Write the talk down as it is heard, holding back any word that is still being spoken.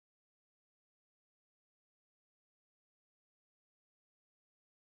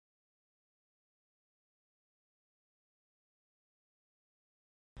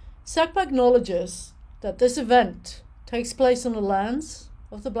SACPA acknowledges that this event takes place on the lands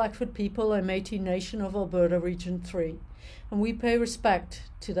of the Blackfoot people and Métis Nation of Alberta Region 3, and we pay respect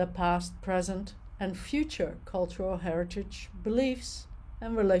to their past, present, and future cultural heritage, beliefs,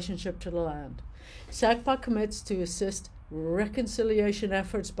 and relationship to the land. SACPA commits to assist reconciliation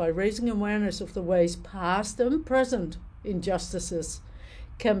efforts by raising awareness of the ways past and present injustices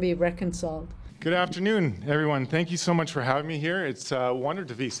can be reconciled. Good afternoon, everyone. Thank you so much for having me here. It's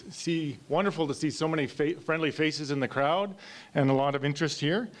wonderful to see so many friendly faces in the crowd and a lot of interest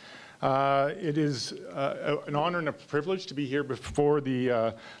here. It is an honor and a privilege to be here before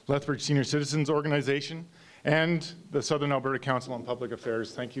the Lethbridge Senior Citizens Organization and the Southern Alberta Council on Public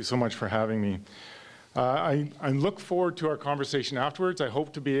Affairs. Thank you so much for having me. I look forward to our conversation afterwards. I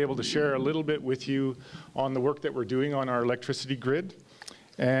hope to be able to share a little bit with you on the work that we're doing on our electricity grid.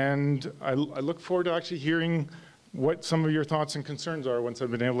 And I look forward to actually hearing what some of your thoughts and concerns are once I've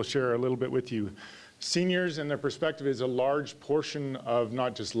been able to share a little bit with you. Seniors and their perspective is a large portion of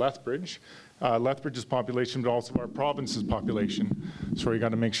not just Lethbridge's population, but also our province's population. So we got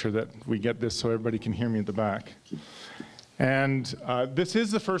to make sure that we get this so everybody can hear me at the back. And this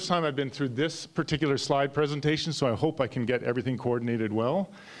is the first time I've been through this particular slide presentation, so I hope I can get everything coordinated well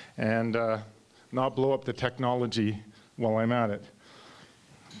and not blow up the technology while I'm at it.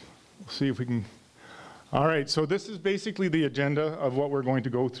 We'll see if we can. All right, so this is basically the agenda of what we're going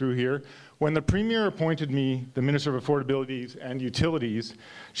to go through here. When the Premier appointed me the Minister of Affordability and Utilities,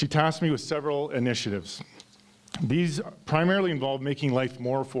 she tasked me with several initiatives. These primarily involve making life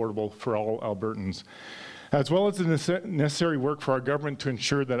more affordable for all Albertans, as well as the necessary work for our government to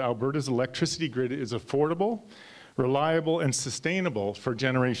ensure that Alberta's electricity grid is affordable, reliable, and sustainable for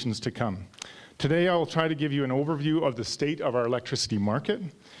generations to come. Today, I will try to give you an overview of the state of our electricity market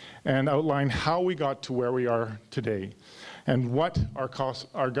and outline how we got to where we are today and what our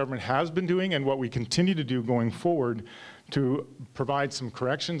government has been doing and what we continue to do going forward to provide some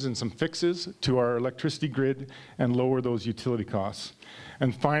corrections and some fixes to our electricity grid and lower those utility costs.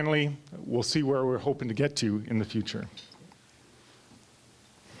 And finally, we'll see where we're hoping to get to in the future.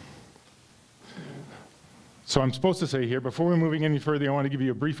 So I'm supposed to say here, before we're moving any further, I want to give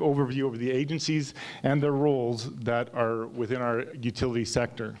you a brief overview of the agencies and their roles that are within our utility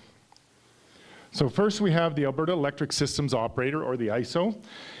sector. So first we have the Alberta Electric Systems Operator, or the ISO,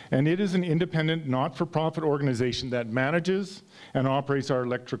 and it is an independent, not-for-profit organization that manages and operates our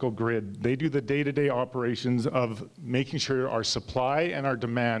electrical grid. They do the day-to-day operations of making sure our supply and our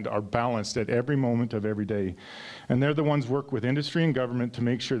demand are balanced at every moment of every day. And they're the ones who work with industry and government to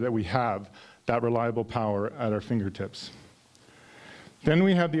make sure that we have that reliable power at our fingertips. Then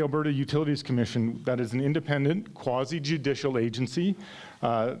we have the Alberta Utilities Commission, that is an independent, quasi-judicial agency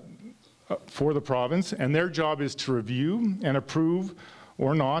for the province, and their job is to review and approve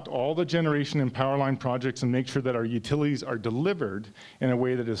or not all the generation and power line projects and make sure that our utilities are delivered in a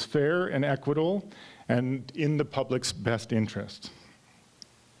way that is fair and equitable and in the public's best interest.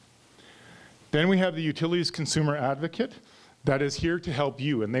 Then we have the Utilities Consumer Advocate that is here to help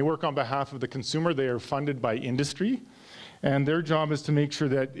you, and they work on behalf of the consumer. They are funded by industry. And their job is to make sure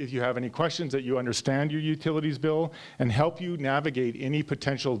that if you have any questions, that you understand your utilities bill and help you navigate any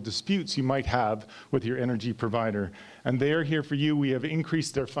potential disputes you might have with your energy provider. And they are here for you. We have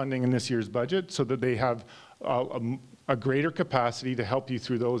increased their funding in this year's budget so that they have a greater capacity to help you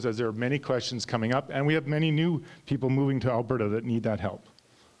through those, as there are many questions coming up. And we have many new people moving to Alberta that need that help.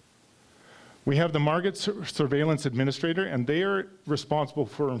 We have the Market Surveillance Administrator, and they are responsible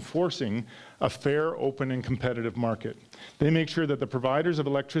for enforcing a fair, open, and competitive market. They make sure that the providers of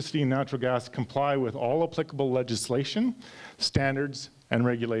electricity and natural gas comply with all applicable legislation, standards, and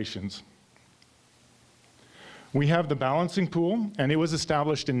regulations. We have the Balancing Pool, and it was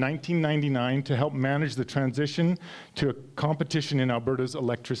established in 1999 to help manage the transition to a competition in Alberta's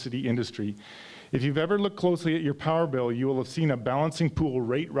electricity industry. If you've ever looked closely at your power bill, you will have seen a balancing pool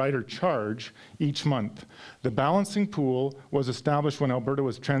rate rider charge each month. The balancing pool was established when Alberta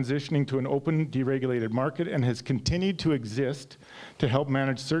was transitioning to an open, deregulated market and has continued to exist to help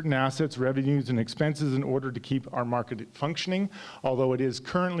manage certain assets, revenues, and expenses in order to keep our market functioning, although it is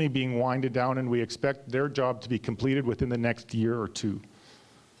currently being winded down, and we expect their job to be completed within the next year or two.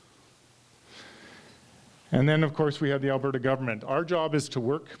 And then, of course, we have the Alberta government. Our job is to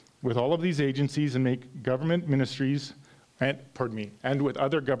work with all of these agencies and make government ministries, and with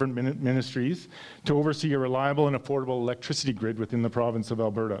other government ministries to oversee a reliable and affordable electricity grid within the province of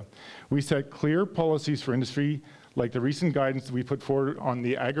Alberta. We set clear policies for industry, like the recent guidance that we put forward on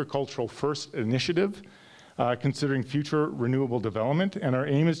the Agricultural First initiative, considering future renewable development, and our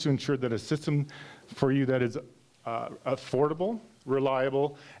aim is to ensure that a system for you that is affordable,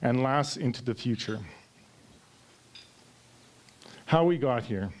 reliable, and lasts into the future. How we got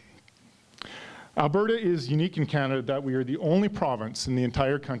here. Alberta is unique in Canada that we are the only province in the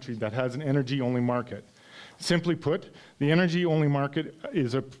entire country that has an energy-only market. Simply put, the energy-only market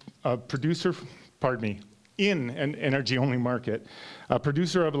is a producer, in an energy-only market, a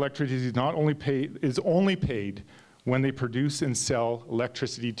producer of electricity is only paid when they produce and sell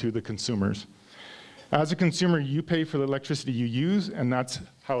electricity to the consumers. As a consumer, you pay for the electricity you use, and that's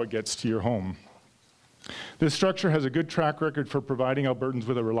how it gets to your home. This structure has a good track record for providing Albertans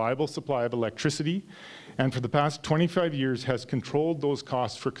with a reliable supply of electricity, and for the past 25 years has controlled those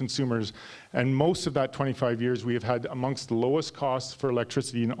costs for consumers, and most of that 25 years we have had amongst the lowest costs for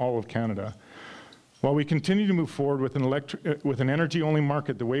electricity in all of Canada. While we continue to move forward with an energy-only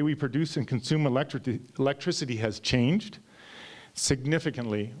market, the way we produce and consume electricity has changed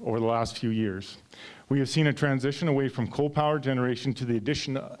significantly over the last few years. We have seen a transition away from coal power generation to the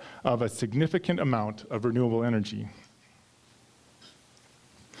addition of a significant amount of renewable energy.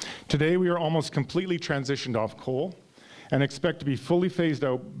 Today, we are almost completely transitioned off coal and expect to be fully phased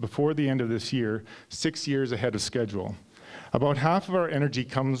out before the end of this year, 6 years ahead of schedule. About half of our energy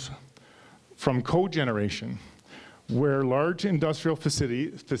comes from cogeneration, where large industrial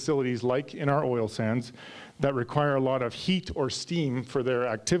facilities like in our oil sands that require a lot of heat or steam for their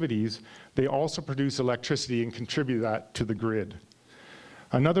activities, they also produce electricity and contribute that to the grid.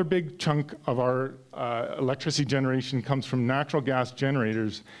 Another big chunk of our electricity generation comes from natural gas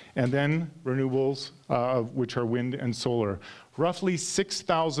generators and then renewables, which are wind and solar. Roughly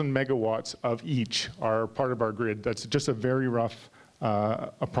 6,000 megawatts of each are part of our grid. That's just a very rough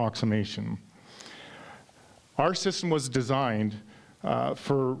approximation. Our system was designed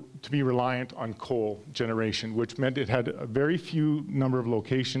to be reliant on coal generation, which meant it had a very few number of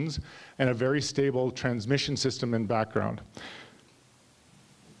locations and a very stable transmission system in background.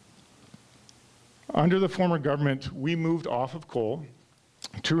 Under the former government, we moved off of coal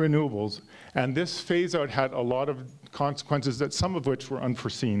to renewables, and this phase out had a lot of consequences, that some of which were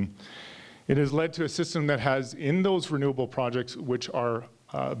unforeseen. It has led to a system that has, in those renewable projects, which are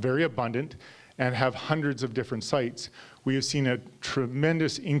very abundant and have hundreds of different sites, we have seen a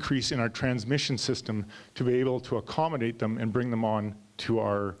tremendous increase in our transmission system to be able to accommodate them and bring them on to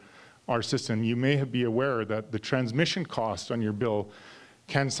our system. You may be aware that the transmission cost on your bill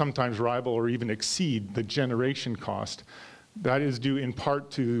can sometimes rival or even exceed the generation cost. That is due in part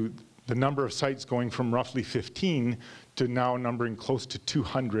to the number of sites going from roughly 15 to now numbering close to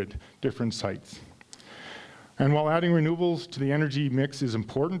 200 different sites. And while adding renewables to the energy mix is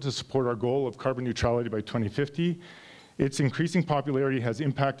important to support our goal of carbon neutrality by 2050, its increasing popularity has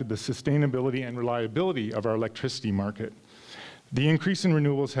impacted the sustainability and reliability of our electricity market. The increase in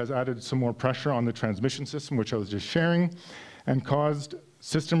renewables has added some more pressure on the transmission system, which I was just sharing, and caused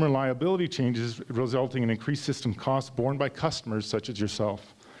system reliability changes, resulting in increased system costs borne by customers such as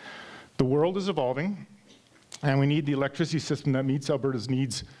yourself. The world is evolving, and we need the electricity system that meets Alberta's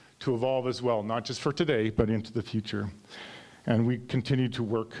needs to evolve as well, not just for today, but into the future. And we continue to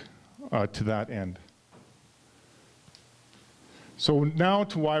work to that end. So now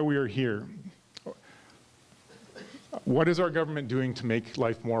to why we are here. What is our government doing to make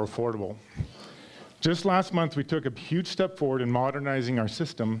life more affordable? Just last month, we took a huge step forward in modernizing our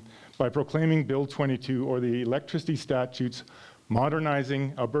system by proclaiming Bill 22, or the Electricity Statutes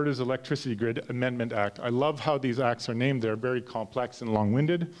Modernizing Alberta's Electricity Grid Amendment Act. I love how these acts are named. They're very complex and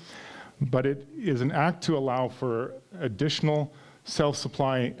long-winded, but it is an act to allow for additional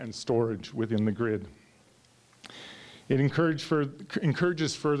self-supply and storage within the grid. It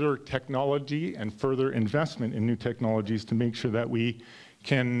encourages further technology and further investment in new technologies to make sure that we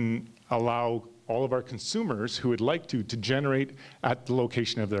can allow all of our consumers who would like to generate at the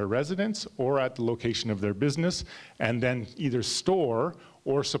location of their residence or at the location of their business, and then either store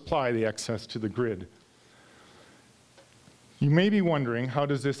or supply the excess to the grid. You may be wondering, how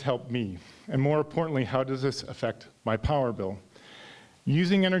does this help me? And more importantly, how does this affect my power bill?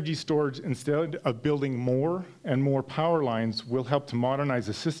 Using energy storage instead of building more and more power lines will help to modernize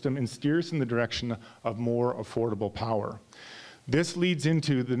the system and steer us in the direction of more affordable power. This leads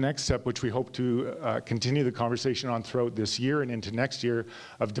into the next step, which we hope to continue the conversation on throughout this year and into next year,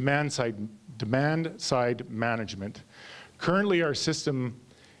 of demand-side management. Currently, our system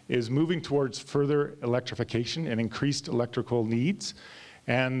is moving towards further electrification and increased electrical needs.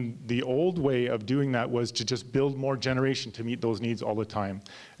 And the old way of doing that was to just build more generation to meet those needs all the time.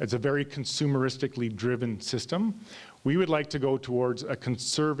 It's a very consumeristically driven system. We would like to go towards a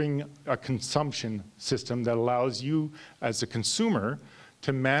consumption system that allows you as a consumer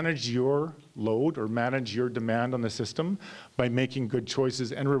to manage your load or manage your demand on the system by making good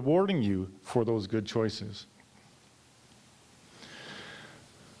choices and rewarding you for those good choices.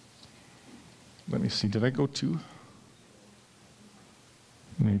 Let me see, did I go to?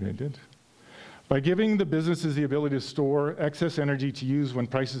 Maybe I did. By giving the businesses the ability to store excess energy to use when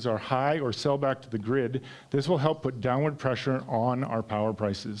prices are high or sell back to the grid, this will help put downward pressure on our power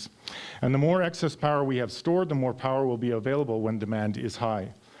prices. And the more excess power we have stored, the more power will be available when demand is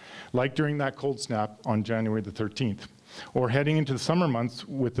high, like during that cold snap on January the 13th, or heading into the summer months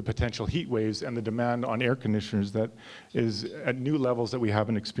with the potential heat waves and the demand on air conditioners that is at new levels that we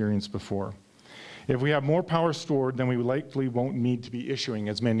haven't experienced before. If we have more power stored, then we likely won't need to be issuing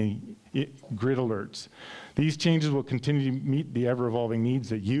as many grid alerts. These changes will continue to meet the ever-evolving needs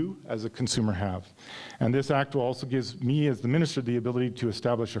that you, as a consumer, have. And this act will also give me, as the Minister, the ability to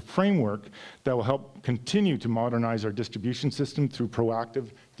establish a framework that will help continue to modernize our distribution system through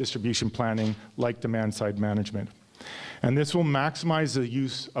proactive distribution planning like demand-side management. And this will maximize the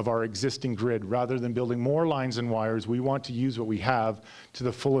use of our existing grid. Rather than building more lines and wires, we want to use what we have to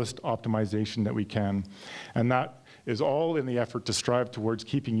the fullest optimization that we can. And that is all in the effort to strive towards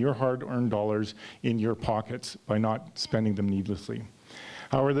keeping your hard-earned dollars in your pockets by not spending them needlessly.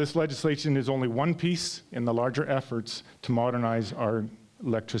 However, this legislation is only one piece in the larger efforts to modernize our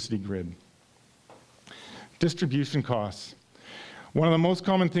electricity grid. Distribution costs. One of the most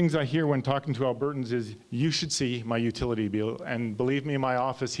common things I hear when talking to Albertans is, you should see my utility bill. And believe me, my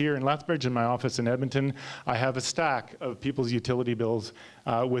office here in Lethbridge and my office in Edmonton, I have a stack of people's utility bills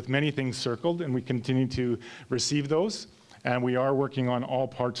with many things circled, and we continue to receive those, and we are working on all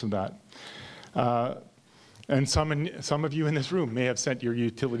parts of that. And some of you in this room may have sent your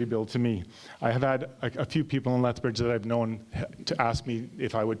utility bill to me. I have had a few people in Lethbridge that I've known to ask me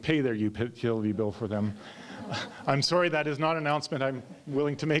if I would pay their utility bill for them. I'm sorry, that is not an announcement I'm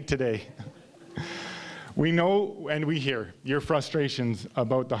willing to make today. We know and we hear your frustrations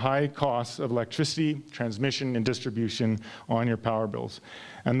about the high costs of electricity, transmission, and distribution on your power bills.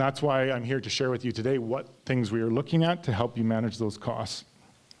 And that's why I'm here to share with you today what things we are looking at to help you manage those costs.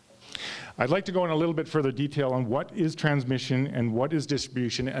 I'd like to go in a little bit further detail on what is transmission and what is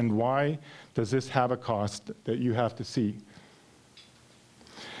distribution and why does this have a cost that you have to see.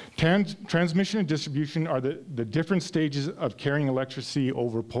 Transmission and distribution are the different stages of carrying electricity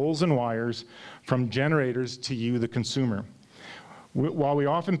over poles and wires from generators to you, the consumer. While we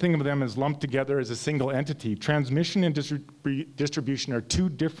often think of them as lumped together as a single entity, transmission and distribution are two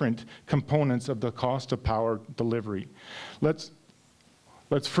different components of the cost of power delivery. Let's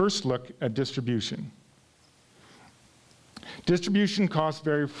first look at distribution. Distribution costs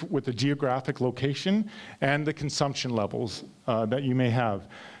vary with the geographic location and the consumption levels that you may have.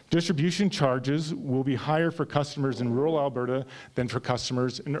 Distribution charges will be higher for customers in rural Alberta than for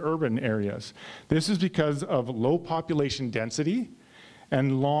customers in urban areas. This is because of low population density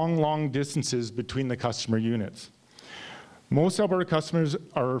and long distances between the customer units. Most Alberta customers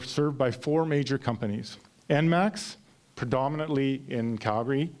are served by 4 major companies. ENMAX, predominantly in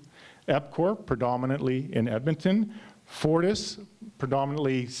Calgary, EPCOR, predominantly in Edmonton, Fortis,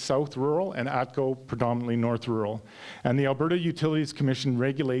 predominantly South Rural, and ATCO, predominantly North Rural. And the Alberta Utilities Commission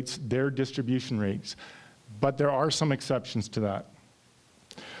regulates their distribution rates, but there are some exceptions to that.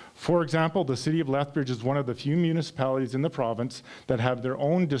 For example, the City of Lethbridge is one of the few municipalities in the province that have their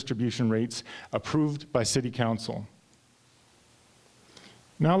own distribution rates approved by City Council.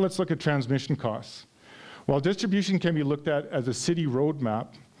 Now let's look at transmission costs. While distribution can be looked at as a city roadmap,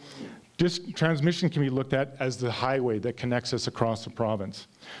 transmission can be looked at as the highway that connects us across the province,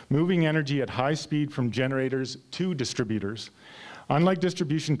 moving energy at high speed from generators to distributors. Unlike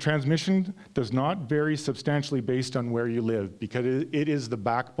distribution, transmission does not vary substantially based on where you live because it is the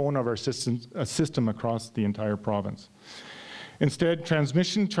backbone of our system across the entire province. Instead,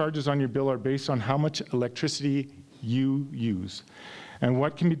 transmission charges on your bill are based on how much electricity you use. And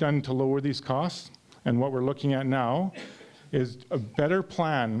what can be done to lower these costs, and what we're looking at now, is a better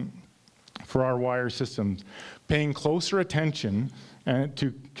plan for our wire systems, paying closer attention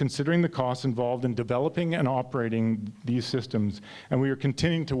to considering the costs involved in developing and operating these systems, and we are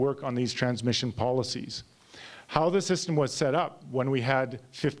continuing to work on these transmission policies. How the system was set up when we had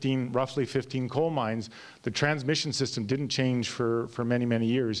roughly 15 coal mines, the transmission system didn't change for many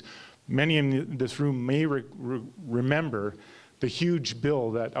years. Many in this room may remember the huge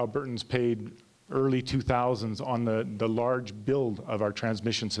bill that Albertans paid early 2000s on the large build of our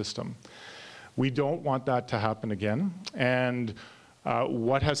transmission system. We don't want that to happen again. And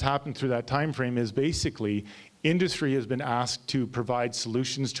what has happened through that time frame is basically industry has been asked to provide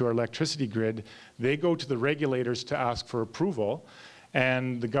solutions to our electricity grid. They go to the regulators to ask for approval,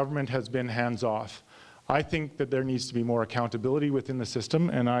 and the government has been hands-off. I think that there needs to be more accountability within the system,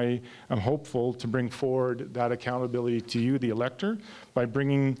 and I am hopeful to bring forward that accountability to you, the elector, by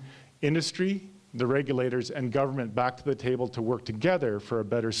bringing industry, the regulators, and government back to the table to work together for a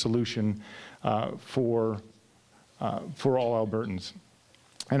better solution for all Albertans.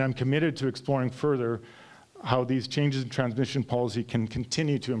 And I'm committed to exploring further how these changes in transmission policy can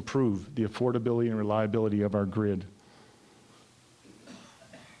continue to improve the affordability and reliability of our grid.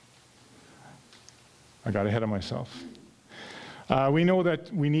 I got ahead of myself. We know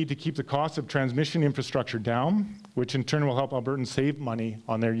that we need to keep the cost of transmission infrastructure down, which in turn will help Albertans save money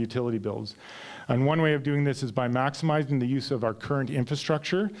on their utility bills. And one way of doing this is by maximizing the use of our current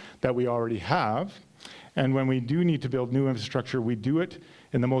infrastructure that we already have. And when we do need to build new infrastructure, we do it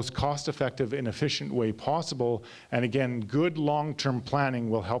in the most cost-effective and efficient way possible. And again, good long-term planning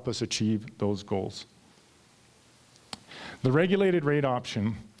will help us achieve those goals. The regulated rate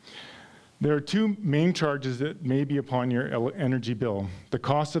option. There are two main charges that may be upon your energy bill: the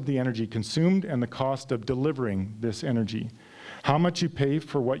cost of the energy consumed and the cost of delivering this energy. How much you pay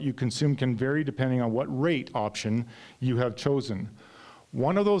for what you consume can vary depending on what rate option you have chosen.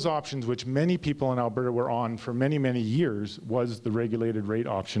 One of those options, which many people in Alberta were on for many, many years, was the regulated rate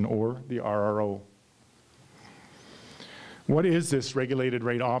option, or the RRO. What is this regulated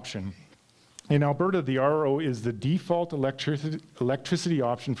rate option? In Alberta, the RRO is the default electricity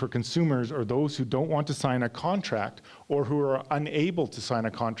option for consumers or those who don't want to sign a contract or who are unable to sign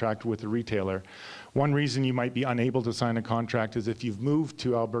a contract with a retailer. One reason you might be unable to sign a contract is if you've moved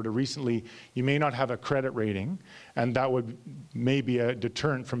to Alberta recently, you may not have a credit rating, and that would maybe a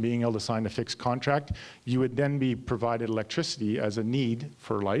deterrent from being able to sign a fixed contract. You would then be provided electricity as a need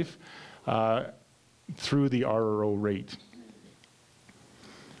for life through the RRO rate.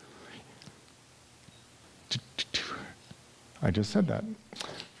 I just said that.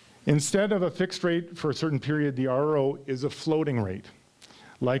 Instead of a fixed rate for a certain period, the RRO is a floating rate,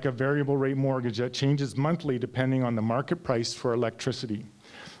 like a variable rate mortgage that changes monthly depending on the market price for electricity.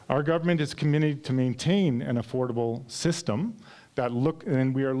 Our government is committed to maintain an affordable system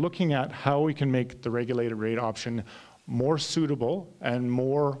and we are looking at how we can make the regulated rate option more suitable and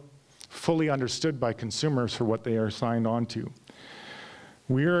more fully understood by consumers for what they are signed on to.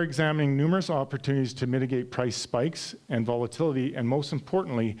 We are examining numerous opportunities to mitigate price spikes and volatility, and most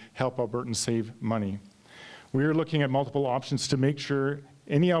importantly, help Albertans save money. We are looking at multiple options to make sure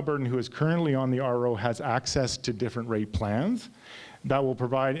any Albertan who is currently on the RRO has access to different rate plans that will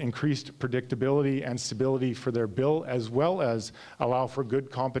provide increased predictability and stability for their bill, as well as allow for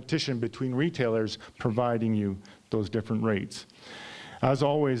good competition between retailers providing you those different rates. As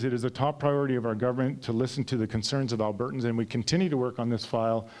always, it is a top priority of our government to listen to the concerns of Albertans, and we continue to work on this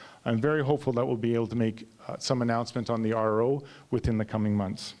file. I'm very hopeful that we'll be able to make some announcements on the RRO within the coming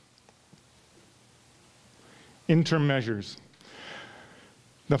months. Interim measures.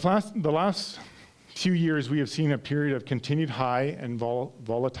 The last few years, we have seen a period of continued high and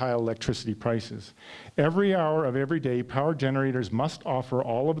volatile electricity prices. Every hour of every day, power generators must offer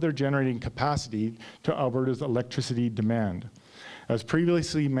all of their generating capacity to Alberta's electricity demand. As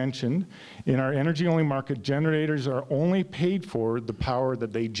previously mentioned, in our energy-only market, generators are only paid for the power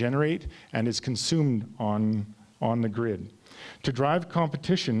that they generate and is consumed on the grid. To drive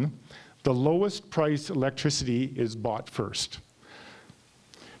competition, the lowest price electricity is bought first.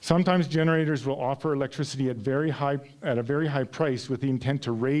 Sometimes generators will offer electricity at a very high price with the intent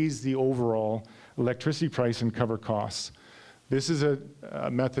to raise the overall electricity price and cover costs. This is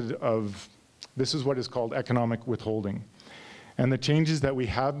this is what is called economic withholding. And the changes that we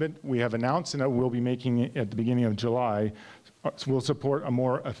have announced and that we'll be making at the beginning of July will support a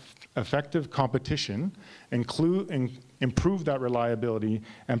more effective competition, improve that reliability,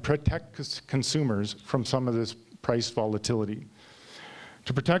 and protect consumers from some of this price volatility.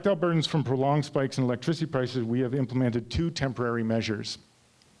 To protect Albertans from prolonged spikes in electricity prices, we have implemented two temporary measures.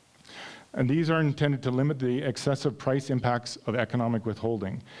 And these are intended to limit the excessive price impacts of economic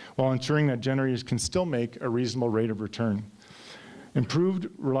withholding, while ensuring that generators can still make a reasonable rate of return. Improved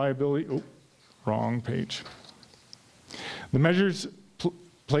reliability, wrong page. The measures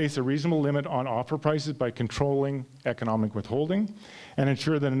place a reasonable limit on offer prices by controlling economic withholding and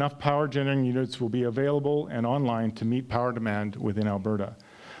ensure that enough power generating units will be available and online to meet power demand within Alberta.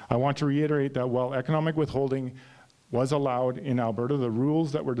 I want to reiterate that while economic withholding was allowed in Alberta, the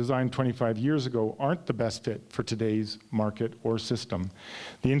rules that were designed 25 years ago aren't the best fit for today's market or system.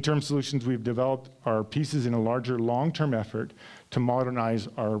 The interim solutions we've developed are pieces in a larger long-term effort to modernize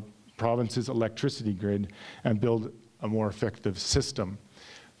our province's electricity grid and build a more effective system.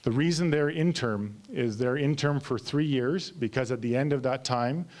 The reason they're interim is they're interim for 3 years, because at the end of that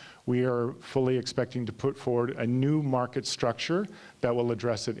time, we are fully expecting to put forward a new market structure that will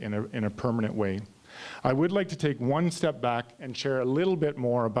address it in a permanent way. I would like to take one step back and share a little bit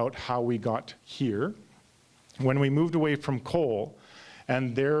more about how we got here. When we moved away from coal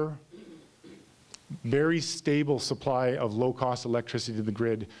and their very stable supply of low-cost electricity to the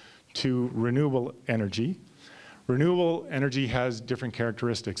grid to renewable energy. Renewable energy has different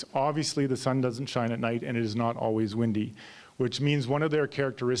characteristics. Obviously, the sun doesn't shine at night and it is not always windy, which means one of their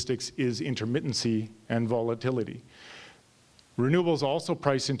characteristics is intermittency and volatility. Renewables also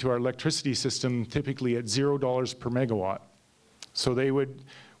price into our electricity system typically at $0 per megawatt. So they would,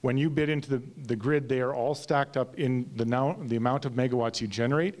 when you bid into the grid, they are all stacked up in the amount of megawatts you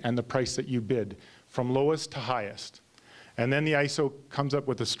generate and the price that you bid, from lowest to highest. And then the ISO comes up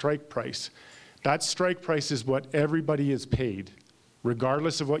with a strike price. That strike price is what everybody is paid,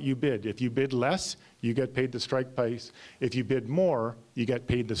 regardless of what you bid. If you bid less, you get paid the strike price. If you bid more, you get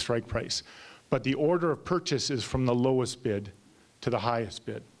paid the strike price. But the order of purchase is from the lowest bid to the highest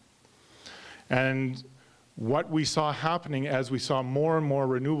bid. And what we saw happening as we saw more and more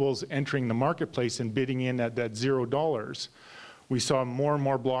renewables entering the marketplace and bidding in at that $0, we saw more and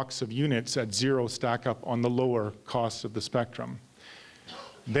more blocks of units at zero stack up on the lower cost of the spectrum.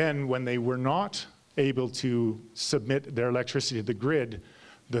 Then, when they were not able to submit their electricity to the grid,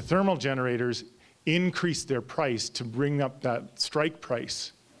 the thermal generators increased their price to bring up that strike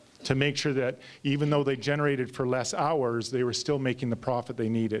price to make sure that even though they generated for less hours, they were still making the profit they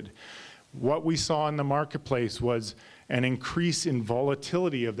needed. What we saw in the marketplace was an increase in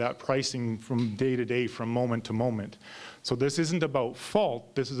volatility of that pricing from day to day, from moment to moment. So this isn't about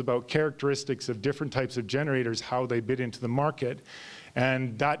fault, this is about characteristics of different types of generators, how they bid into the market.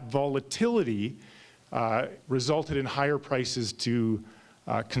 And that volatility resulted in higher prices to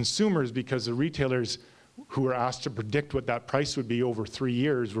consumers, because the retailers who were asked to predict what that price would be over 3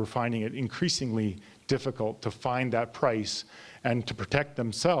 years were finding it increasingly difficult to find that price. And to protect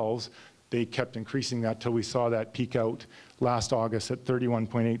themselves, they kept increasing that till we saw that peak out last August at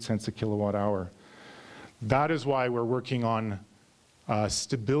 31.8 cents a kilowatt hour. That is why we're working on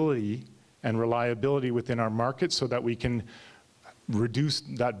stability and reliability within our market, so that we can reduce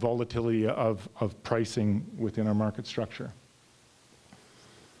that volatility of pricing within our market structure.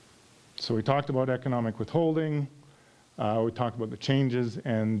 So we talked about economic withholding, we talked about the changes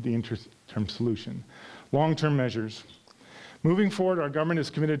and the interim solution. Long-term measures. Moving forward, our government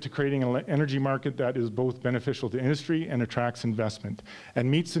is committed to creating an energy market that is both beneficial to industry and attracts investment, and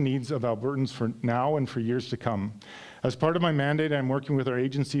meets the needs of Albertans for now and for years to come. As part of my mandate, I'm working with our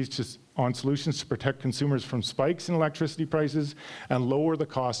agencies on solutions to protect consumers from spikes in electricity prices and lower the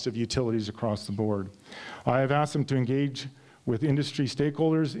cost of utilities across the board. I have asked them to engage with industry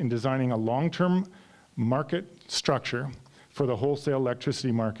stakeholders in designing a long-term market structure for the wholesale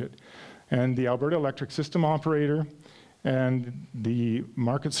electricity market. And the Alberta Electric System Operator and the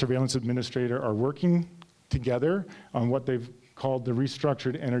Market Surveillance Administrator are working together on what they've called the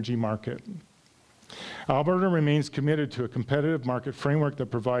restructured energy market. Alberta remains committed to a competitive market framework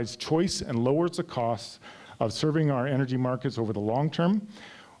that provides choice and lowers the costs of serving our energy markets over the long term.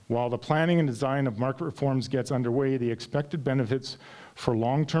 While the planning and design of market reforms gets underway, the expected benefits for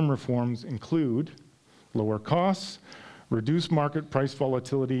long-term reforms include lower costs, reduced market price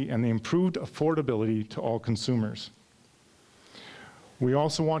volatility, and the improved affordability to all consumers. We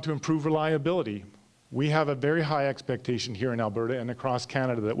also want to improve reliability. We have a very high expectation here in Alberta and across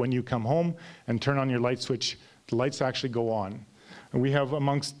Canada that when you come home and turn on your light switch, the lights actually go on. And we have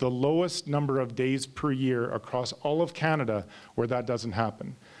amongst the lowest number of days per year across all of Canada where that doesn't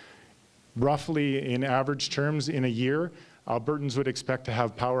happen. Roughly, in average terms, in a year, Albertans would expect to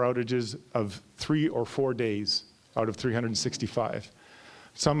have power outages of 3 or 4 days out of 365.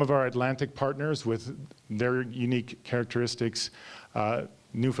 Some of our Atlantic partners, with their unique characteristics,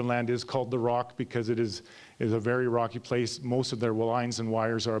 Newfoundland is called the Rock because it is a very rocky place. Most of their lines and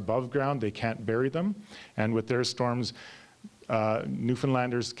wires are above ground. They can't bury them. And with their storms,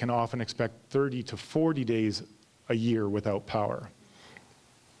 Newfoundlanders can often expect 30 to 40 days a year without power.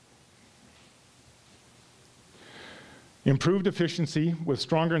 Improved efficiency with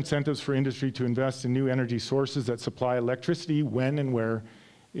stronger incentives for industry to invest in new energy sources that supply electricity when and where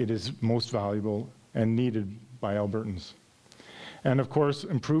it is most valuable and needed by Albertans. And of course,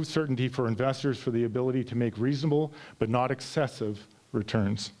 improved certainty for investors for the ability to make reasonable but not excessive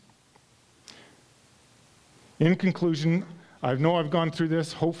returns. In conclusion, I know I've gone through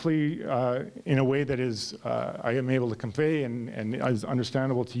this hopefully in a way that is I am able to convey and is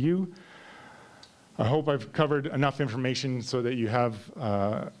understandable to you. I hope I've covered enough information so that you have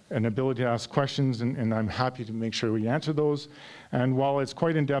an ability to ask questions, and I'm happy to make sure we answer those. And while it's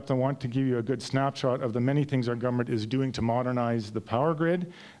quite in depth, I want to give you a good snapshot of the many things our government is doing to modernize the power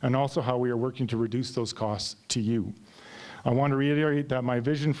grid, and also how we are working to reduce those costs to you. I want to reiterate that my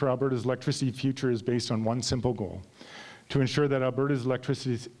vision for Alberta's electricity future is based on one simple goal: to ensure that Alberta's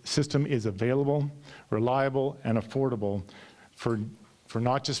electricity system is available, reliable, and affordable for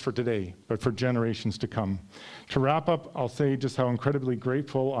not just for today, but for generations to come. To wrap up, I'll say just how incredibly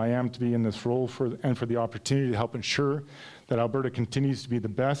grateful I am to be in this role and for the opportunity to help ensure that Alberta continues to be the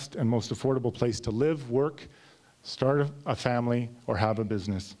best and most affordable place to live, work, start a family, or have a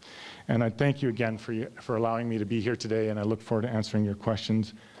business. And I thank you again for allowing me to be here today, and I look forward to answering your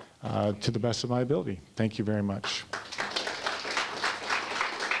questions to the best of my ability. Thank you very much.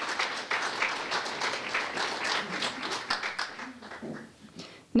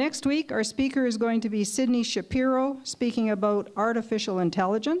 Next week, our speaker is going to be Sydney Shapiro, speaking about artificial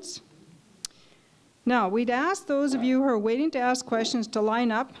intelligence. Now, we'd ask those of you who are waiting to ask questions to line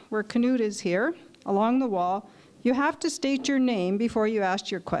up where Canute is here, along the wall. You have to state your name before you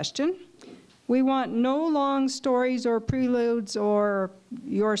ask your question. We want no long stories or preludes or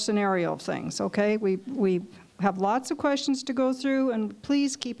your scenario things, okay? We have lots of questions to go through, and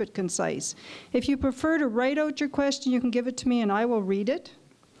please keep it concise. If you prefer to write out your question, you can give it to me and I will read it.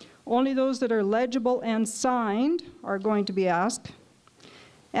 Only those that are legible and signed are going to be asked.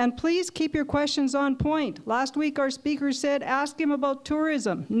 And please keep your questions on point. Last week our speaker said, ask him about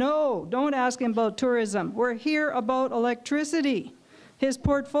tourism. No, don't ask him about tourism. We're here about electricity, his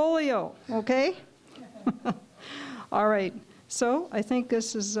portfolio, okay? All right, so I think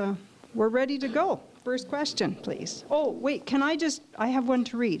this is, we're ready to go. First question, please. Oh, wait, I have one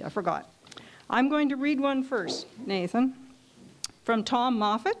to read, I forgot. I'm going to read one first, Nathan. From Tom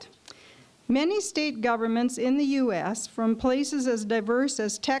Moffat. Many state governments in the U.S., from places as diverse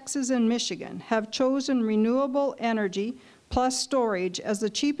as Texas and Michigan, have chosen renewable energy plus storage as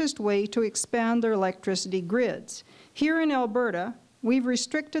the cheapest way to expand their electricity grids. Here in Alberta, we've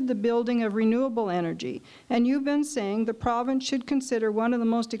restricted the building of renewable energy, and you've been saying the province should consider one of the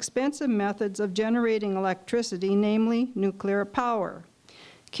most expensive methods of generating electricity, namely nuclear power.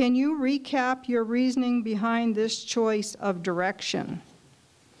 Can you recap your reasoning behind this choice of direction?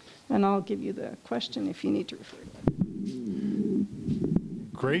 And I'll give you the question if you need to refer to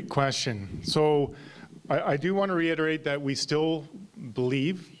it. Great question. So I do want to reiterate that we still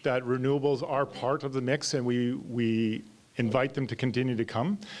believe that renewables are part of the mix, and we invite them to continue to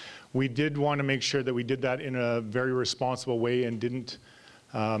come. We did want to make sure that we did that in a very responsible way and didn't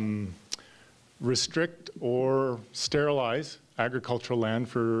restrict or sterilize agricultural land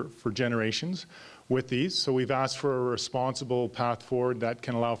for generations with these. So we've asked for a responsible path forward that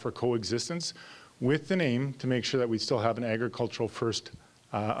can allow for coexistence, with an aim to make sure that we still have an agricultural first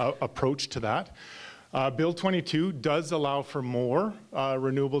approach to that. Bill 22 does allow for more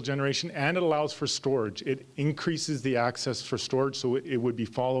renewable generation, and it allows for storage. It increases the access for storage, so it would be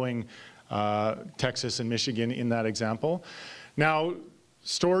following Texas and Michigan in that example. Now,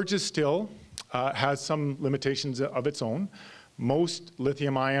 storage is still has some limitations of its own. Most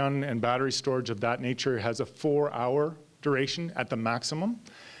lithium-ion and battery storage of that nature has a 4-hour duration at the maximum,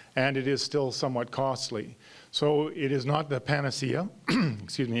 and it is still somewhat costly. So it is not the panacea.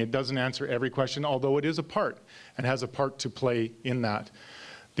 Excuse me, it doesn't answer every question, although it is a part and has a part to play in that.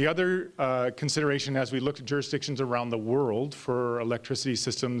 The other consideration as we look at jurisdictions around the world for electricity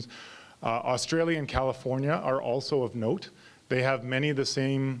systems, Australia and California are also of note. They have many of the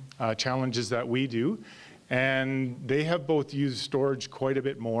same challenges that we do, and they have both used storage quite a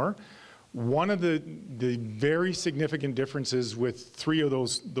bit more. One of the very significant differences with 3 of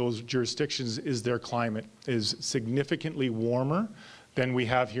those jurisdictions is their climate is significantly warmer than we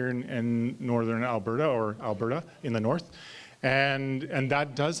have here in northern Alberta, or Alberta in the north. And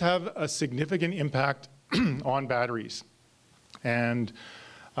that does have a significant impact on batteries. And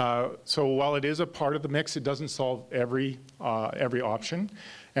so while it is a part of the mix, it doesn't solve every option.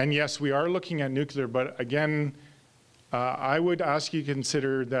 And yes, we are looking at nuclear, but again, I would ask you to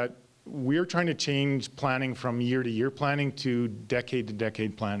consider that we're trying to change planning from year-to-year planning to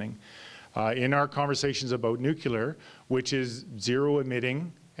decade planning. In our conversations about nuclear, which is zero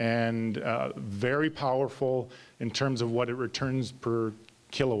emitting and very powerful in terms of what it returns per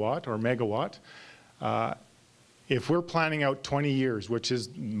kilowatt or megawatt, if we're planning out 20 years, which is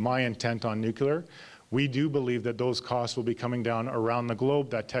my intent on nuclear, we do believe that those costs will be coming down around the globe,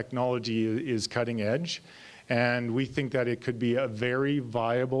 that technology is cutting edge. And we think that it could be a very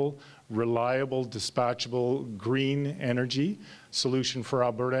viable, reliable, dispatchable, green energy solution for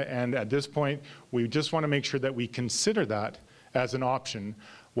Alberta. And at this point, we just want to make sure that we consider that as an option.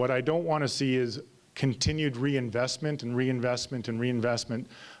 What I don't want to see is continued reinvestment and reinvestment and reinvestment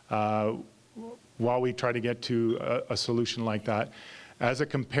while we try to get to a solution like that. As a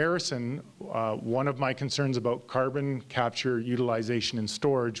comparison, one of my concerns about carbon capture, utilization, and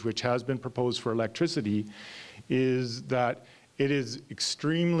storage, which has been proposed for electricity, is that it is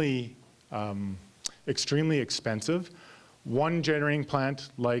extremely expensive. One generating plant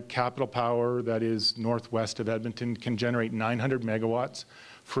like Capital Power that is northwest of Edmonton can generate 900 megawatts.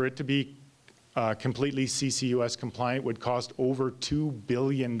 For it to be completely CCUS compliant would cost over $2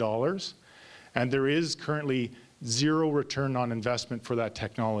 billion. And there is currently zero return on investment for that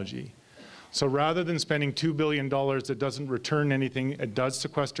technology. So rather than spending $2 billion that doesn't return anything, it does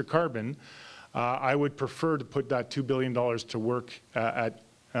sequester carbon, I would prefer to put that $2 billion to work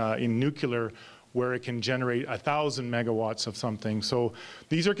in nuclear, where it can generate 1,000 megawatts of something. So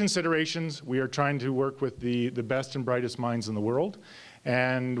these are considerations. We are trying to work with the best and brightest minds in the world.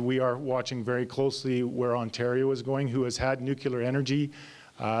 And we are watching very closely where Ontario is going, who has had nuclear energy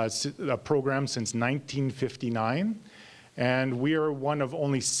a program since 1959. And we are one of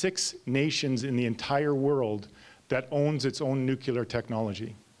only 6 nations in the entire world that owns its own nuclear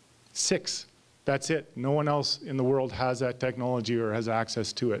technology. 6. That's it. No one else in the world has that technology or has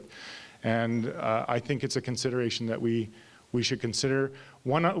access to it. And I think it's a consideration that we should consider.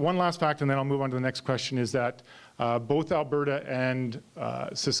 One last fact, and then I'll move on to the next question, is that both Alberta and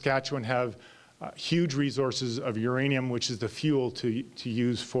Saskatchewan have huge resources of uranium, which is the fuel to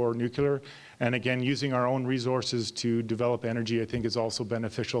use for nuclear. And again, using our own resources to develop energy, I think, is also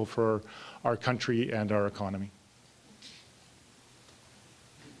beneficial for our country and our economy.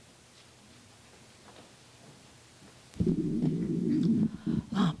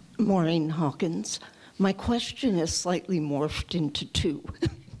 Maureen Hawkins. My question is slightly morphed into 2.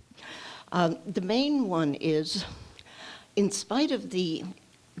 The main one is, in spite of the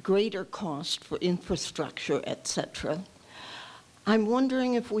greater cost for infrastructure, etc., I'm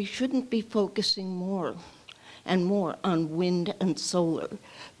wondering if we shouldn't be focusing more and more on wind and solar,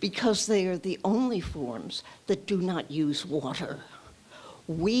 because they are the only forms that do not use water.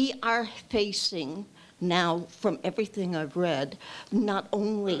 We are facing now, from everything I've read, not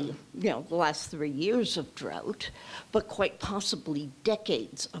only the last 3 years of drought, but quite possibly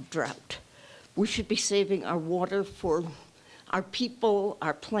decades of drought. We should be saving our water for our people,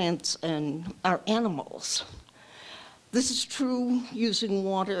 our plants, and our animals. This is true using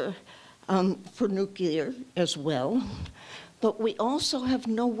water for nuclear as well, but we also have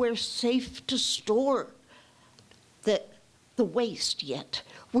nowhere safe to store the waste yet.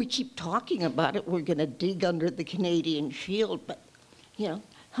 We keep talking about it. We're going to dig under the Canadian Shield, but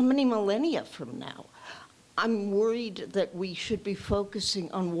how many millennia from now? I'm worried that we should be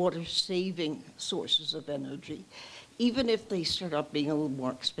focusing on water-saving sources of energy, even if they start up being a little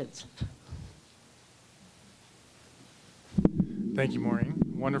more expensive. Thank you, Maureen.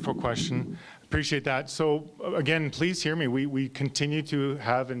 Wonderful question. Appreciate that. So again, please hear me. We continue to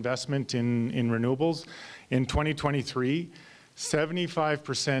have investment in renewables. In 2023,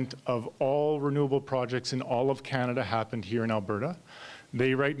 75% of all renewable projects in all of Canada happened here in Alberta.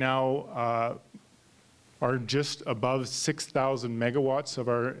 They right now are just above 6,000 megawatts of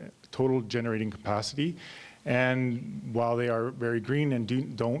our total generating capacity. And while they are very green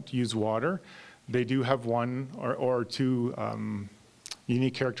and don't use water, they do have one or 2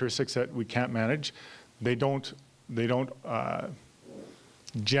 unique characteristics that we can't manage. They don't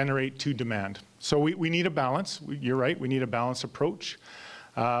generate to demand. So we need a balance. You're right, we need a balanced approach.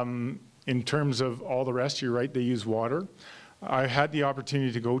 In terms of all the rest, you're right, they use water. I had the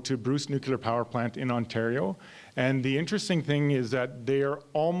opportunity to go to Bruce Nuclear Power Plant in Ontario, and the interesting thing is that they are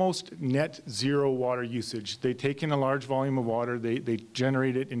almost net zero water usage. They take in a large volume of water, they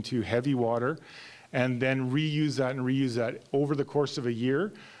generate it into heavy water, and then reuse that over the course of a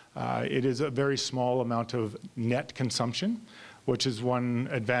year. It is a very small amount of net consumption, which is one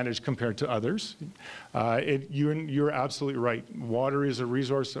advantage compared to others. You're absolutely right. Water is a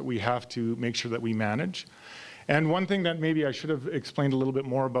resource that we have to make sure that we manage. And one thing that maybe I should have explained a little bit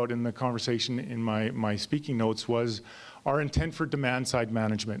more about in the conversation in my speaking notes was our intent for demand-side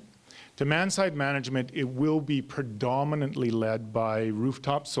management. Demand-side management, it will be predominantly led by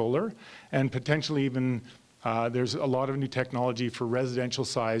rooftop solar, and potentially even there's a lot of new technology for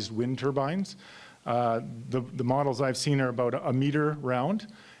residential-sized wind turbines. The models I've seen are about 1 meter round,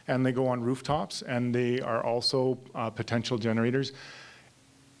 and they go on rooftops, and they are also potential generators.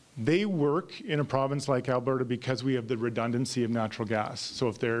 They work in a province like Alberta because we have the redundancy of natural gas. So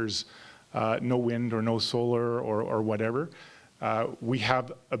if there's no wind or no solar or whatever, we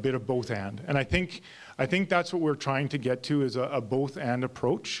have a bit of both and. And I think that's what we're trying to get to, is a both and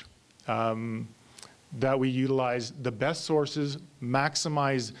approach, that we utilize the best sources,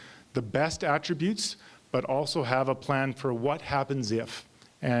 maximize the best attributes, but also have a plan for what happens if.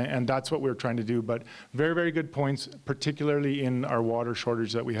 And that's what we're trying to do. But very, very good points, particularly in our water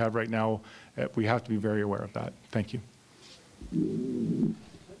shortage that we have right now. We have to be very aware of that. Thank you.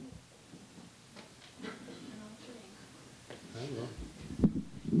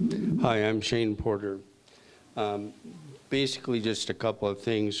 Hi, I'm Shane Porter. Basically, just a couple of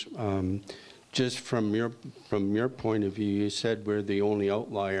things. Just from your point of view, you said we're the only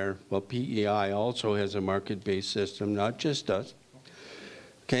outlier. Well, PEI also has a market-based system, not just us.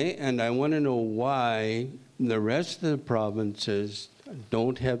 Okay, and I want to know why the rest of the provinces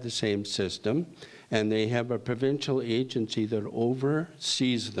don't have the same system, and they have a provincial agency that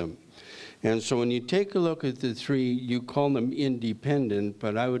oversees them. And so when you take a look at the three, you call them independent,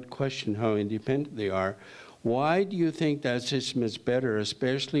 but I would question how independent they are. Why do you think that system is better,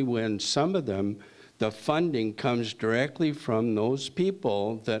 especially when some of them, the funding comes directly from those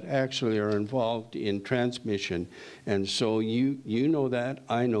people that actually are involved in transmission? And so you know that,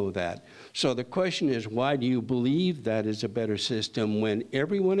 I know that. So the question is, why do you believe that is a better system when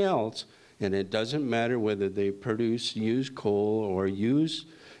everyone else, and it doesn't matter whether they use coal or use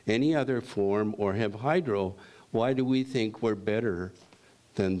any other form or have hydro, why do we think we're better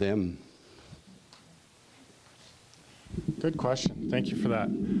than them? Good question. Thank you for that.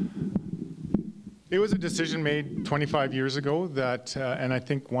 It was a decision made 25 years ago that, and I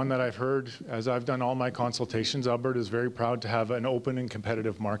think one that I've heard as I've done all my consultations, Alberta is very proud to have an open and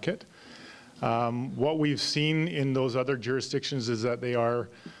competitive market. What we've seen in those other jurisdictions is that they are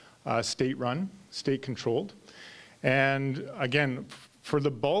state-run, state-controlled. And again, for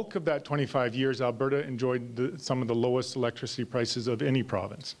the bulk of that 25 years, Alberta enjoyed some of the lowest electricity prices of any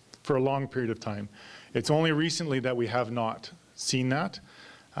province for a long period of time. It's only recently that we have not seen that.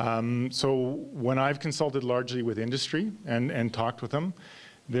 So when I've consulted largely with industry and talked with them,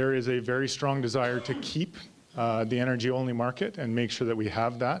 there is a very strong desire to keep the energy-only market and make sure that we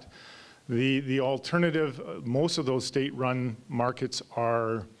have that. The alternative, most of those state-run markets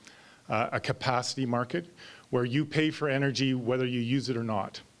are a capacity market where you pay for energy whether you use it or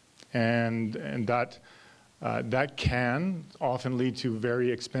not. And that can often lead to very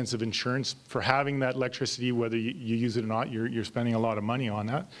expensive insurance for having that electricity, whether you use it or not. You're spending a lot of money on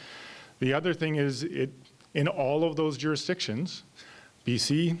that. The other thing is, in all of those jurisdictions,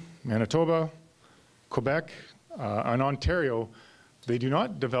 BC, Manitoba, Quebec, and Ontario, they do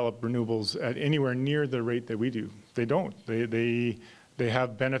not develop renewables at anywhere near the rate that we do. They don't. They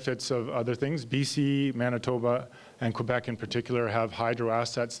have benefits of other things. BC, Manitoba, and Quebec in particular have hydro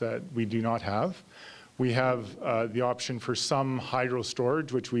assets that we do not have. We have the option for some hydro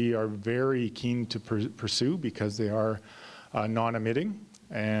storage, which we are very keen to pursue because they are non-emitting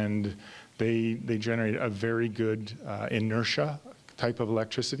and they generate a very good inertia type of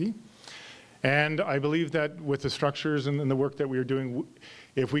electricity. And I believe that with the structures and the work that we are doing,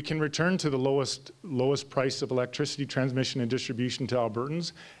 if we can return to the lowest price of electricity transmission and distribution to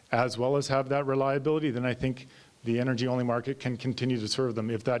Albertans, as well as have that reliability, then I think the energy-only market can continue to serve them.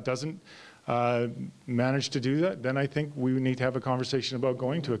 If that doesn't manage to do that, then I think we need to have a conversation about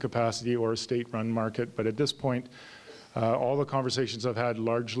going to a capacity or a state-run market. But at this point, all the conversations I've had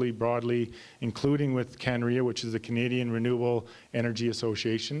largely broadly, including with CanREA, which is the Canadian Renewable Energy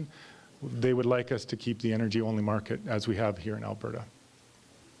Association, they would like us to keep the energy-only market as we have here in Alberta.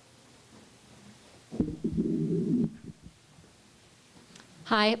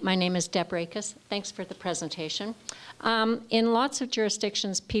 Hi, my name is Deb Rakes. Thanks for the presentation. In lots of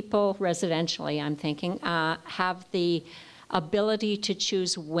jurisdictions, people residentially, I'm thinking, have the ability to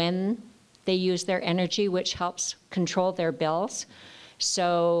choose when they use their energy, which helps control their bills.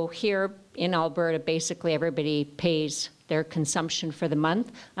 So here in Alberta, basically everybody pays their consumption for the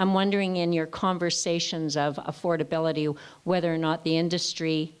month. I'm wondering in your conversations of affordability, whether or not the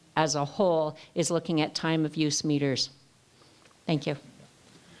industry as a whole is looking at time of use meters. Thank you.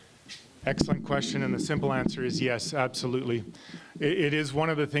 Excellent question, and the simple answer is yes, absolutely. It is one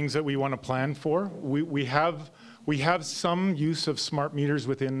of the things that we want to plan for. We have some use of smart meters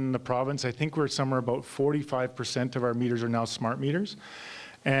within the province. I think we're somewhere about 45% of our meters are now smart meters.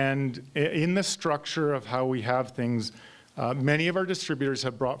 And in the structure of how we have things, many of our distributors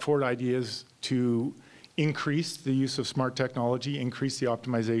have brought forward ideas to increase the use of smart technology, increase the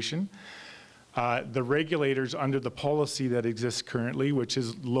optimization. the regulators, under the policy that exists currently, which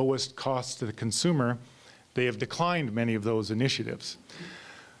is lowest cost to the consumer, they have declined many of those initiatives.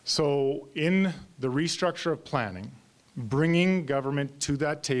 So in the restructure of planning, bringing government to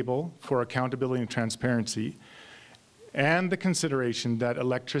that table for accountability and transparency, and the consideration that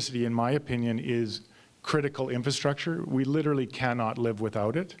electricity, in my opinion, is critical infrastructure. We literally cannot live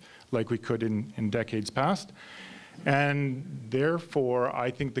without it like we could in decades past. And therefore,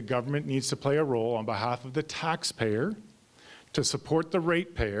 I think the government needs to play a role on behalf of the taxpayer to support the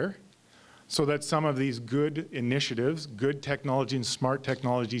ratepayer so that some of these good initiatives, good technology and smart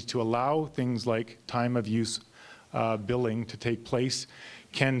technologies to allow things like time of use billing to take place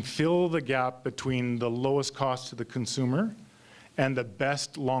can fill the gap between the lowest cost to the consumer and the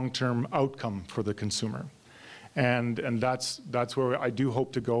best long-term outcome for the consumer. And that's where I do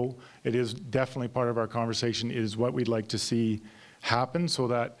hope to go. It is definitely part of our conversation, is what we'd like to see happen so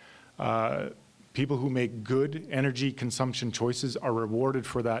that people who make good energy consumption choices are rewarded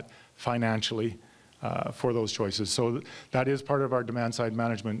for that financially for those choices. So that is part of our demand-side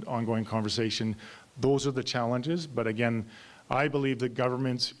management ongoing conversation. Those are the challenges, but again, I believe that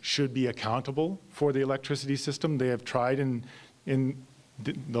governments should be accountable for the electricity system. They have tried in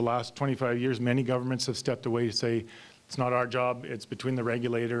the last 25 years, many governments have stepped away to say, it's not our job, it's between the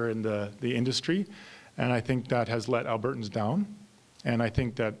regulator and the industry. And I think that has let Albertans down. And I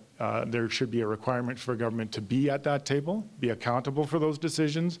think that there should be a requirement for government to be at that table, be accountable for those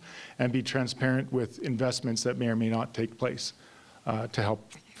decisions, and be transparent with investments that may or may not take place to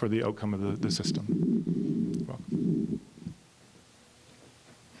help for the outcome of the system. Welcome.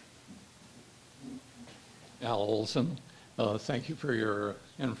 Al Olson, thank you for your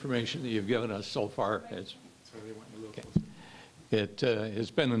information that you've given us so far. It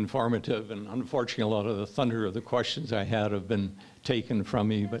has been informative, and unfortunately a lot of the thunder of the questions I had have been taken from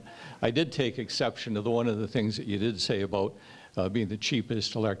me, but I did take exception to one of the things that you did say about being the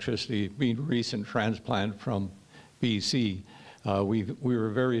cheapest electricity, being a recent transplant from BC. We were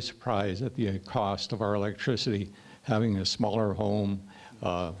very surprised at the cost of our electricity, having a smaller home,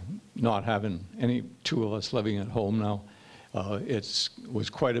 not having two of us living at home now. It was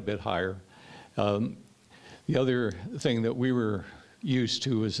quite a bit higher. The other thing that we were used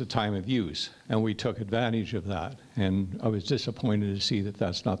to was the time of use, and we took advantage of that. And I was disappointed to see that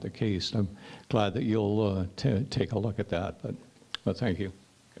that's not the case. I'm glad that you'll take a look at that, but thank you.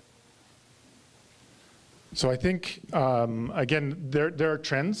 So I think, again, there are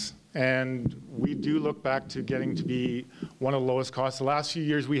trends, and we do look back to getting to be one of the lowest costs. The last few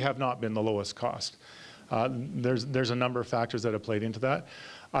years, we have not been the lowest cost. There's a number of factors that have played into that.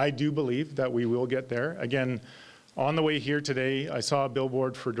 I do believe that we will get there. Again, on the way here today, I saw a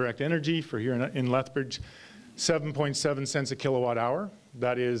billboard for direct energy for here in Lethbridge, 7.7 cents a kilowatt hour.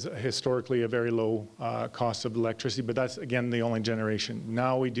 That is historically a very low cost of electricity, but that's, again, the only generation.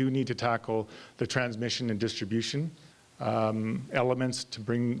 Now we do need to tackle the transmission and distribution elements to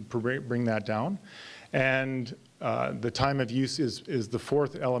bring that down. And the time of use is the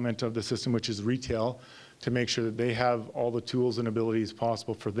fourth element of the system, which is retail, to make sure that they have all the tools and abilities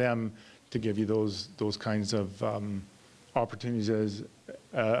possible for them to give you those kinds of opportunities as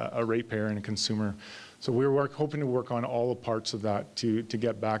a ratepayer and a consumer. So we're hoping to work on all the parts of that to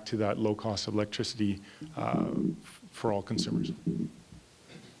get back to that low cost of electricity for all consumers.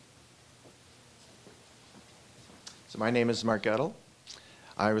 So my name is Mark Gettle.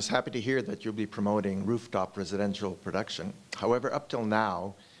 I was happy to hear that you'll be promoting rooftop residential production. However, up till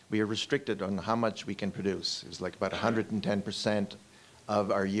now, we are restricted on how much we can produce. It's like about 110%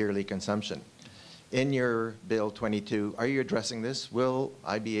 of our yearly consumption. In your Bill 22, are you addressing this? Will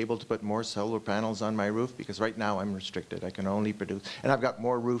I be able to put more solar panels on my roof? Because right now I'm restricted. I can only produce, and I've got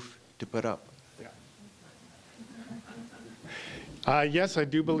more roof to put up. Yes, I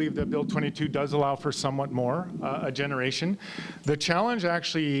do believe that Bill 22 does allow for somewhat more a generation. The challenge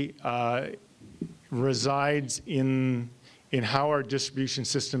actually resides in how our distribution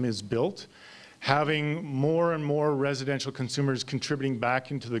system is built. Having more and more residential consumers contributing back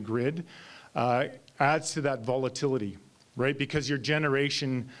into the grid adds to that volatility, right? Because your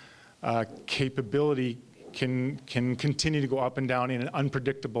generation capability can continue to go up and down in an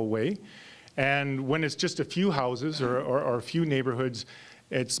unpredictable way. And when it's just a few houses or a few neighborhoods,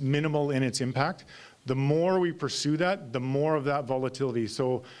 it's minimal in its impact. The more we pursue that, the more of that volatility.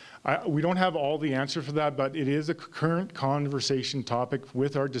 So we don't have all the answer for that, but it is a current conversation topic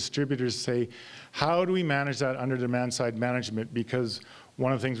with our distributors to say, how do we manage that under demand-side management? Because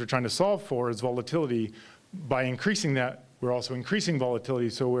one of the things we're trying to solve for is volatility. By increasing that, we're also increasing volatility.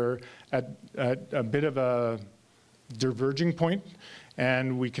 So we're at a bit of a diverging point,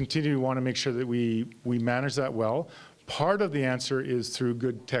 and we continue to want to make sure that we manage that well. Part of the answer is through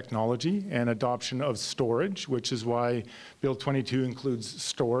good technology and adoption of storage, which is why Bill 22 includes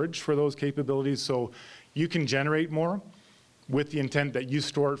storage for those capabilities. So you can generate more with the intent that you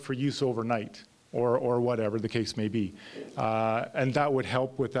store it for use overnight or whatever the case may be. And that would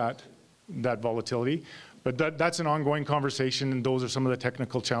help with that volatility. But that's an ongoing conversation, and those are some of the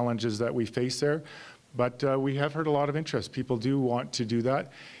technical challenges that we face there. But we have heard a lot of interest. People do want to do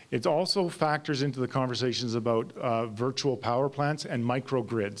that. It also factors into the conversations about virtual power plants and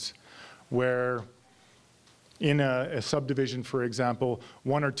microgrids, where in a subdivision, for example,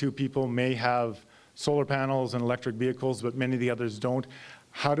 1 or 2 people may have solar panels and electric vehicles, but many of the others don't.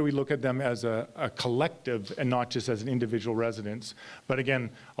 How do we look at them as a collective and not just as an individual residence? But again,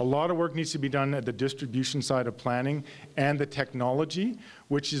 a lot of work needs to be done at the distribution side of planning and the technology,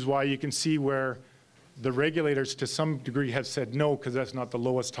 which is why you can see where the regulators to some degree have said no, because that's not the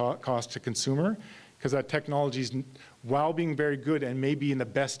lowest cost to consumer, because that technology is, while being very good and maybe in the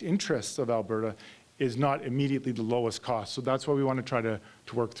best interests of Alberta, is not immediately the lowest cost. So that's why we want to try to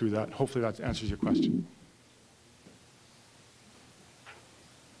work through that. Hopefully that answers your question.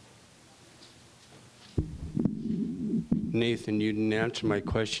 Nathan, you didn't answer my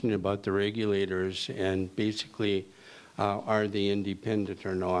question about the regulators and basically are they independent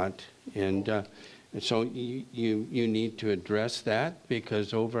or not? And so you need to address that,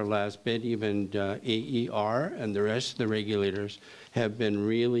 because over last bit, even AER and the rest of the regulators have been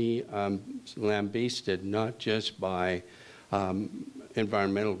really lambasted, not just by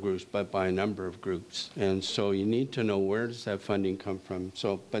environmental groups, but by a number of groups. And so you need to know, where does that funding come from?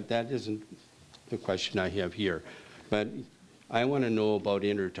 So, but that isn't the question I have here. But I want to know about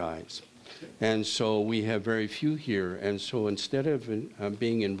interties. And so we have very few here. And so instead of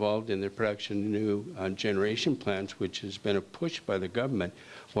being involved in the production of new generation plants, which has been a push by the government,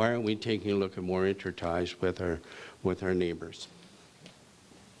 why aren't we taking a look at more interties with our neighbors?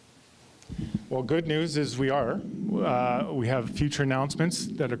 Well, good news is we are. We have future announcements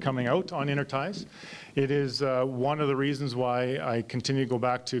that are coming out on interties. It is one of the reasons why I continue to go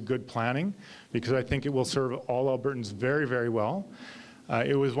back to good planning, because I think it will serve all Albertans very, very well.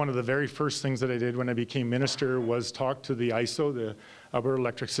 It was one of the very first things that I did when I became minister, was talk to the ISO, the Alberta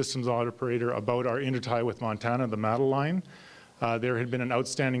Electric Systems Operator, about our intertie with Montana, the Matle line. There had been an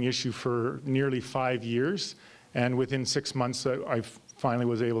outstanding issue for nearly 5 years, and within 6 months I finally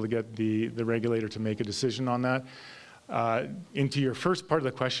was able to get the regulator to make a decision on that. Into your first part of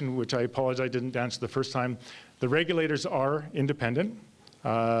the question, which I apologize I didn't answer the first time, the regulators are independent,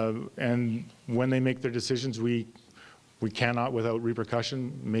 and when they make their decisions, we cannot, without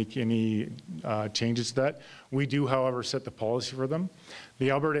repercussion, make any changes to that. We do, however, set the policy for them.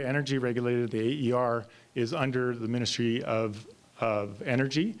 The Alberta Energy Regulator, the AER, is under the Ministry of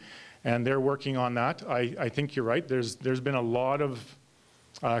Energy, and they're working on that. I think you're right. There's been a lot of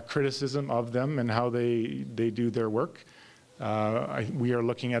criticism of them and how they do their work. We are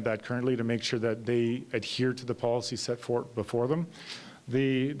looking at that currently to make sure that they adhere to the policy set forth before them.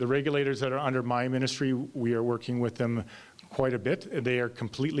 The regulators that are under my ministry, we are working with them quite a bit. They are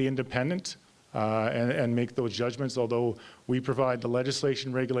completely independent and make those judgments, although we provide the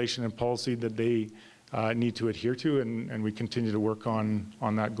legislation, regulation, and policy that they need to adhere to, and we continue to work on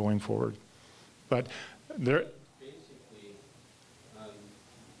that going forward. But there. Basically,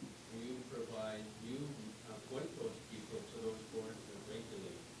 you appoint those people to those boards that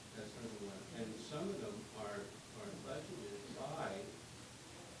regulate. That's number one. And some of them are budgeted by.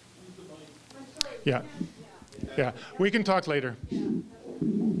 Yeah. Yeah. We can talk later.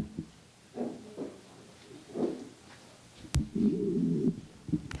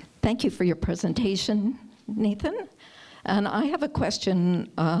 Thank you for your presentation, Nathan. And I have a question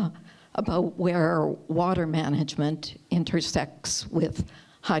about where water management intersects with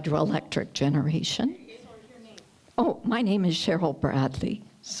hydroelectric generation. Oh, my name is Cheryl Bradley.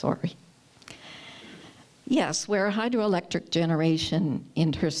 Sorry. Yes, where hydroelectric generation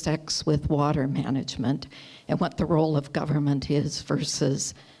intersects with water management and what the role of government is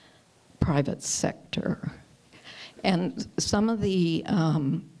versus private sector. And some of the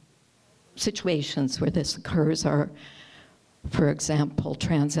situations where this occurs are, for example,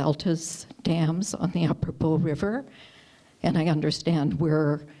 TransAlta's dams on the Upper Bow River. And I understand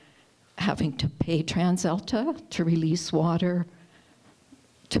we're having to pay TransAlta to release water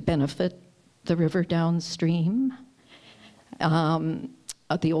to benefit the river downstream.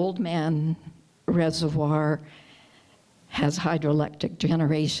 The Old Man Reservoir has hydroelectric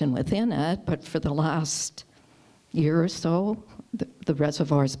generation within it, but for the last year or so, the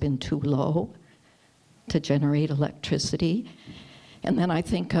reservoir's been too low to generate electricity. And then I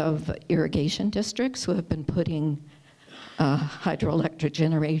think of irrigation districts who have been putting hydroelectric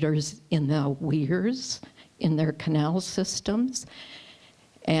generators in the weirs in their canal systems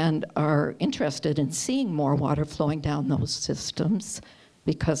and are interested in seeing more water flowing down those systems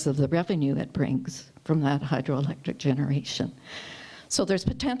because of the revenue it brings from that hydroelectric generation. So there's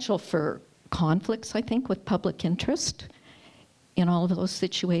potential for conflicts, I think, with public interest in all of those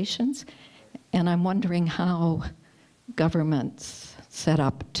situations. And I'm wondering how governments set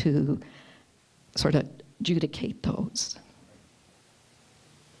up to sort of adjudicate those.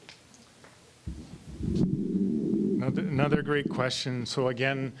 Another great question. So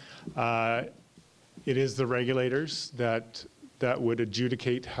again, it is the regulators that would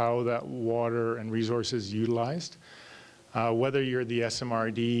adjudicate how that water and resource is utilized. Whether you're the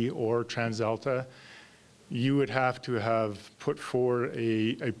SMRD or TransAlta, you would have to have put forward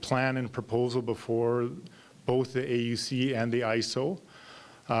a plan and proposal before both the AUC and the ISO.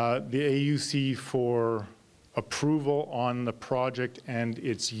 The AUC for approval on the project and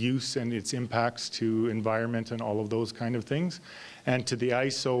its use and its impacts to environment and all of those kind of things, and to the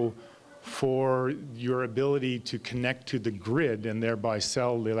ISO for your ability to connect to the grid and thereby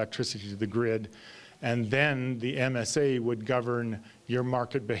sell the electricity to the grid. And then the MSA would govern your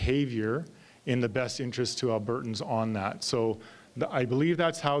market behavior in the best interest to Albertans on that. So I believe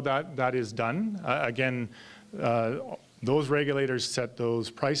that's how that is done. Again, those regulators set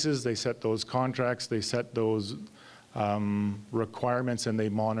those prices, they set those contracts, they set those requirements, and they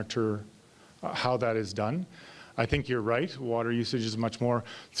monitor how that is done. I think you're right, water usage is much more.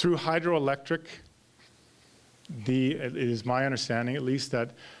 Through hydroelectric, it is my understanding at least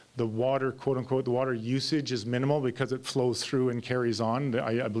that the water, quote unquote, the water usage is minimal because it flows through and carries on.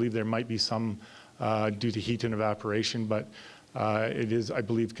 I believe there might be some due to heat and evaporation, but it is, I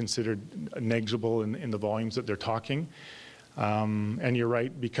believe, considered negligible in the volumes that they're talking. And you're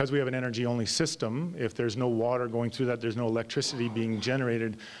right, because we have an energy-only system, if there's no water going through that, there's no electricity being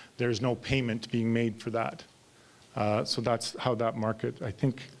generated, there's no payment being made for that. So that's how that market, I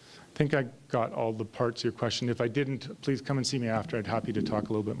think I got all the parts of your question. If I didn't, please come and see me after. I'd be happy to talk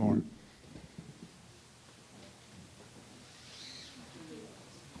a little bit more.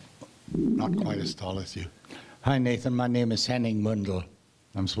 Not quite as tall as you. Hi, Nathan. My name is Henning Mundel.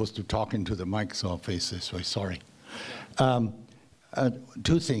 I'm supposed to talk into the mic, so I'll face this way. Sorry.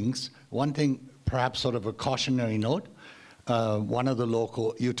 Two things. One thing, perhaps sort of a cautionary note. One of the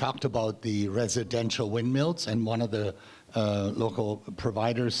local, you talked about the residential windmills, and one of the local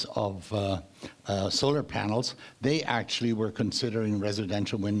providers of solar panels, they actually were considering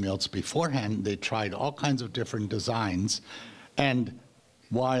residential windmills beforehand. They tried all kinds of different designs, and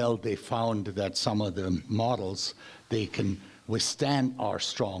while they found that some of the models, they can withstand our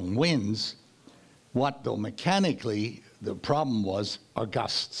strong winds, what though mechanically the problem was are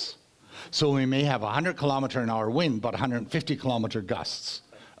gusts. So we may have 100 km/h wind, but 150 km gusts.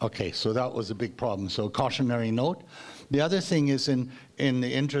 Okay, so that was a big problem. So cautionary note. The other thing is in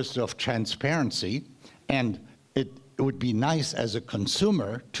the interest of transparency, and it would be nice as a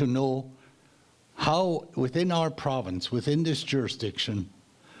consumer to know how within our province, within this jurisdiction,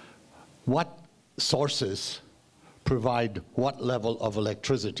 what sources provide what level of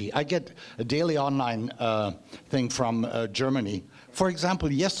electricity. I get a daily online thing from Germany. For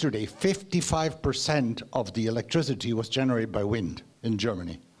example, yesterday, 55% of the electricity was generated by wind in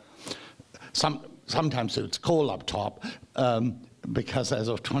Germany. Sometimes it's coal up top, because as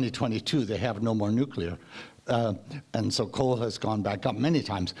of 2022, they have no more nuclear. And so coal has gone back up many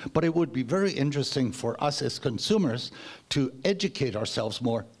times. But it would be very interesting for us as consumers to educate ourselves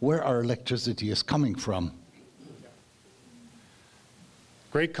more where our electricity is coming from.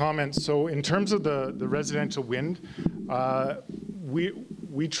 Great comments. So in terms of the residential wind,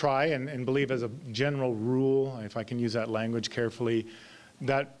 we try and believe as a general rule, if I can use that language carefully,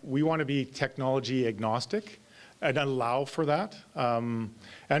 that we want to be technology agnostic and allow for that.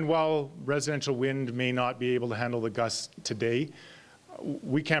 And while residential wind may not be able to handle the gusts today,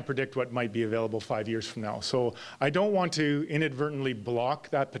 we can't predict what might be available 5 years from now. So I don't want to inadvertently block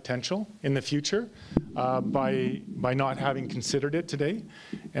that potential in the future by not having considered it today.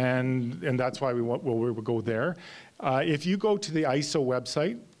 And that's why we will go there. If you go to the ISO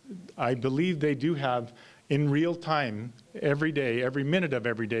website, I believe they do have in real time, every day, every minute of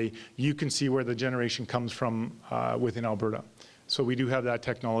every day, you can see where the generation comes from within Alberta. So we do have that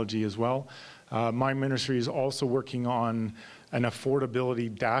technology as well. My ministry is also working on an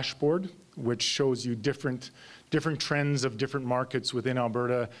affordability dashboard, which shows you different different trends of different markets within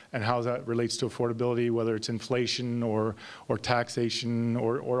Alberta and how that relates to affordability, whether it's inflation or taxation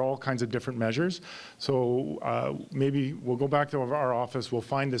or all kinds of different measures. So maybe we'll go back to our office, we'll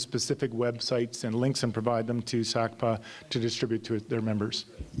find the specific websites and links and provide them to SACPA to distribute to their members.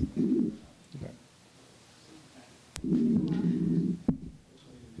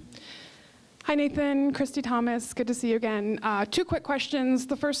 Hi Nathan, Christy Thomas, good to see you again. 2 quick questions.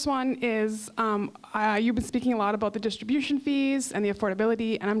 The first one is, you've been speaking a lot about the distribution fees and the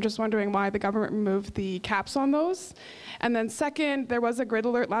affordability, and I'm just wondering why the government removed the caps on those. And then second, there was a grid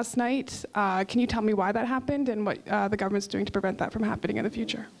alert last night. Can you tell me why that happened and what the government's doing to prevent that from happening in the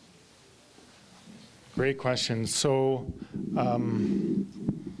future? Great question. So,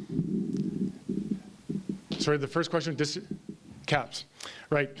 sorry, the first question, caps.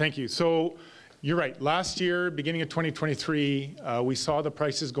 Right, thank you. So, you're right. Last year, beginning of 2023, we saw the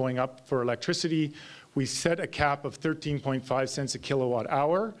prices going up for electricity. We set a cap of 13.5 cents a kilowatt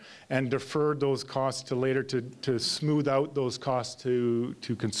hour and deferred those costs to later to smooth out those costs to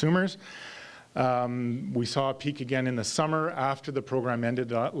consumers. We saw a peak again in the summer after the program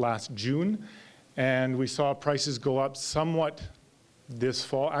ended last June. And we saw prices go up somewhat this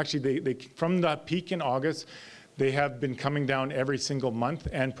fall. Actually, they from that peak in August, they have been coming down every single month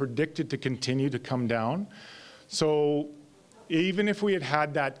and predicted to continue to come down. So even if we had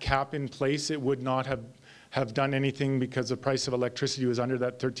had that cap in place, it would not have done anything because the price of electricity was under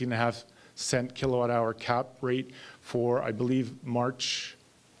that 13.5 cent kilowatt hour cap rate for, I believe, March,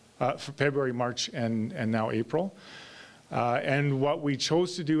 for February, March, and now April. And what we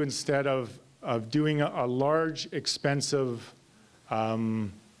chose to do instead of doing a large, expensive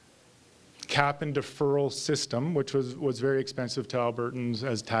cap and deferral system, which was very expensive to Albertans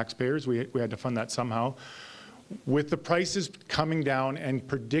as taxpayers. We had to fund that somehow. With the prices coming down and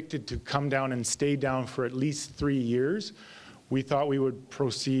predicted to come down and stay down for at least 3 years, we thought we would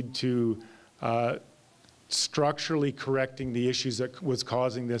proceed to structurally correcting the issues that was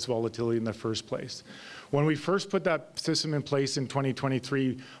causing this volatility in the first place. When we first put that system in place in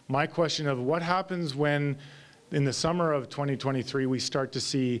 2023, my question of what happens when in the summer of 2023, we start to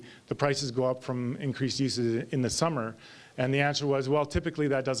see the prices go up from increased usage in the summer. And the answer was, well, typically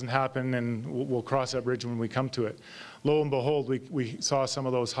that doesn't happen and we'll cross that bridge when we come to it. Lo and behold, we saw some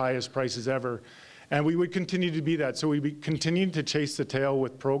of those highest prices ever. And we would continue to be that. So we continued to chase the tail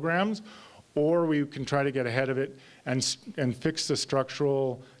with programs, or we can try to get ahead of it and fix the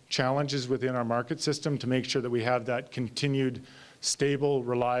structural challenges within our market system to make sure that we have that continued stable,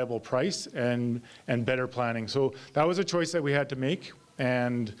 reliable price and better planning. So that was a choice that we had to make,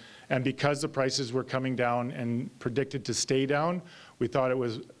 and because the prices were coming down and predicted to stay down, we thought it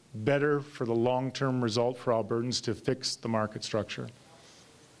was better for the long-term result for Albertans to fix the market structure.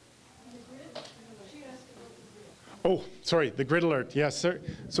 Oh, sorry, the grid alert. Yes, sir.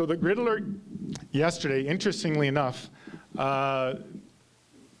 So the grid alert yesterday, interestingly enough,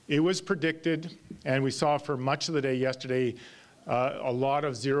 it was predicted, and we saw for much of the day yesterday a lot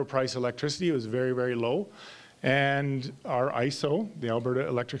of zero-price electricity. It was very, very low. And our ISO, the Alberta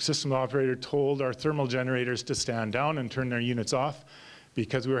Electric System Operator, told our thermal generators to stand down and turn their units off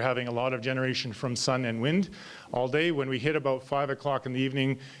because we were having a lot of generation from sun and wind all day. When we hit about 5 o'clock in the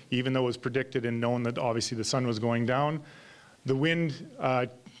evening, even though it was predicted and known that obviously the sun was going down, the wind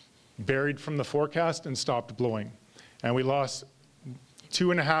buried from the forecast and stopped blowing. And we lost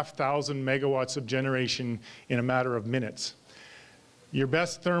 2,500 megawatts of generation in a matter of minutes. Your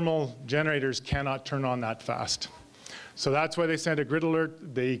best thermal generators cannot turn on that fast. So that's why they sent a grid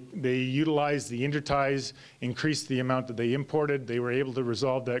alert. They utilized the interties, increased the amount that they imported. They were able to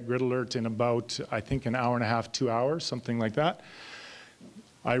resolve that grid alert in about, I think, an hour and a half, 2 hours, something like that.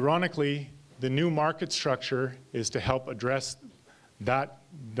 Ironically, the new market structure is to help address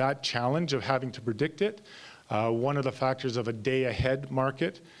that challenge of having to predict it. One of the factors of a day-ahead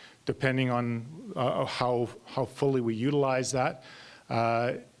market, depending on how fully we utilize that,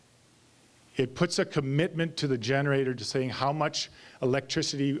 it puts a commitment to the generator to saying how much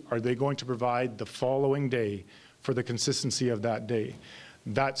electricity are they going to provide the following day for the consistency of that day.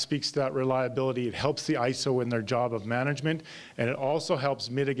 That speaks to that reliability. It helps the ISO in their job of management, and it also helps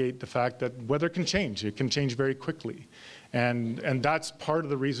mitigate the fact that weather can change. It can change very quickly. And that's part of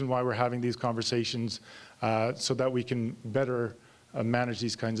the reason why we're having these conversations so that we can better manage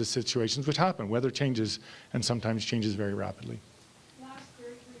these kinds of situations which happen. Weather changes and sometimes changes very rapidly.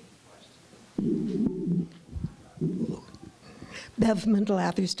 Bev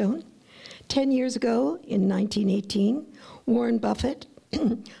Mendel-Atherstone. 10 years ago, in 1918, Warren Buffett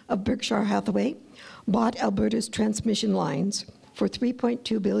of Berkshire Hathaway bought Alberta's transmission lines for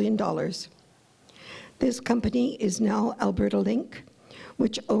 $3.2 billion. This company is now Alberta Link,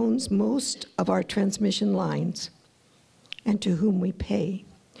 which owns most of our transmission lines and to whom we pay.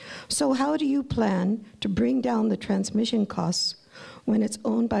 So how do you plan to bring down the transmission costs when it's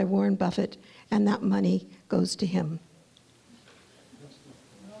owned by Warren Buffett and that money goes to him?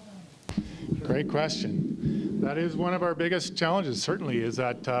 Great question. That is one of our biggest challenges, certainly, is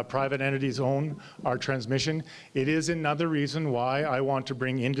that private entities own our transmission. It is another reason why I want to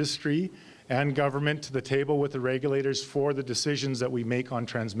bring industry and government to the table with the regulators for the decisions that we make on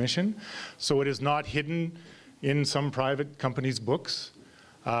transmission. So it is not hidden in some private companies' books.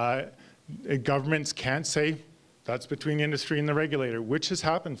 Governments can't say that's between industry and the regulator, which has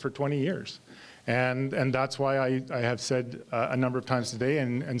happened for 20 years. And that's why I have said a number of times today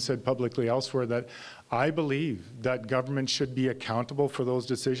and said publicly elsewhere that I believe that government should be accountable for those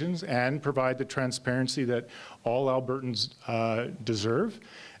decisions and provide the transparency that all Albertans deserve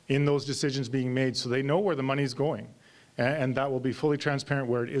in those decisions being made, so they know where the money is going. And that will be fully transparent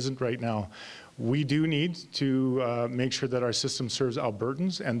where it isn't right now. We do need to make sure that our system serves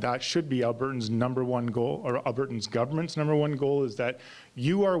Albertans, and that should be Albertans' #1 goal, or Albertans' government's #1 goal, is that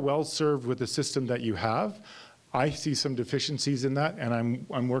you are well served with the system that you have. I see some deficiencies in that, and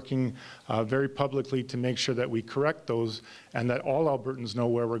I'm working very publicly to make sure that we correct those and that all Albertans know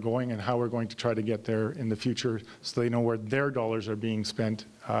where we're going and how we're going to try to get there in the future, so they know where their dollars are being spent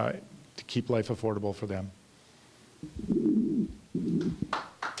to keep life affordable for them.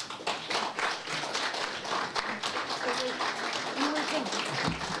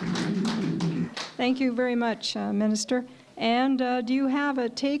 Thank you very much, Minister. And do you have a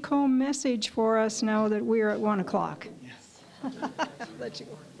take-home message for us now that we're at 1 o'clock? Yes. Let you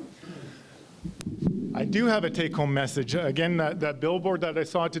go. I do have a take-home message. Again, that billboard that I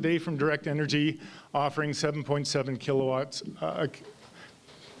saw today from Direct Energy offering 7.7 kilowatts,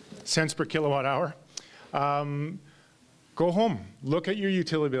 cents per kilowatt hour. Go home, look at your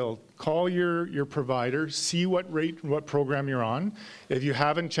utility bill, call your provider, see what rate, what program you're on. If you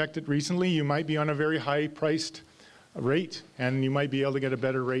haven't checked it recently, you might be on a very high-priced rate, and you might be able to get a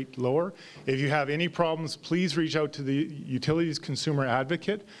better rate lower. If you have any problems, please reach out to the Utilities Consumer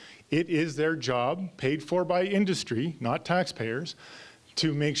Advocate. It is their job, paid for by industry, not taxpayers,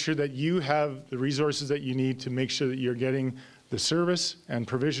 to make sure that you have the resources that you need to make sure that you're getting the service and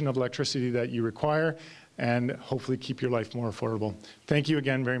provision of electricity that you require, and hopefully keep your life more affordable. Thank you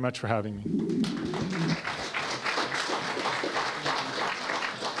again very much for having me.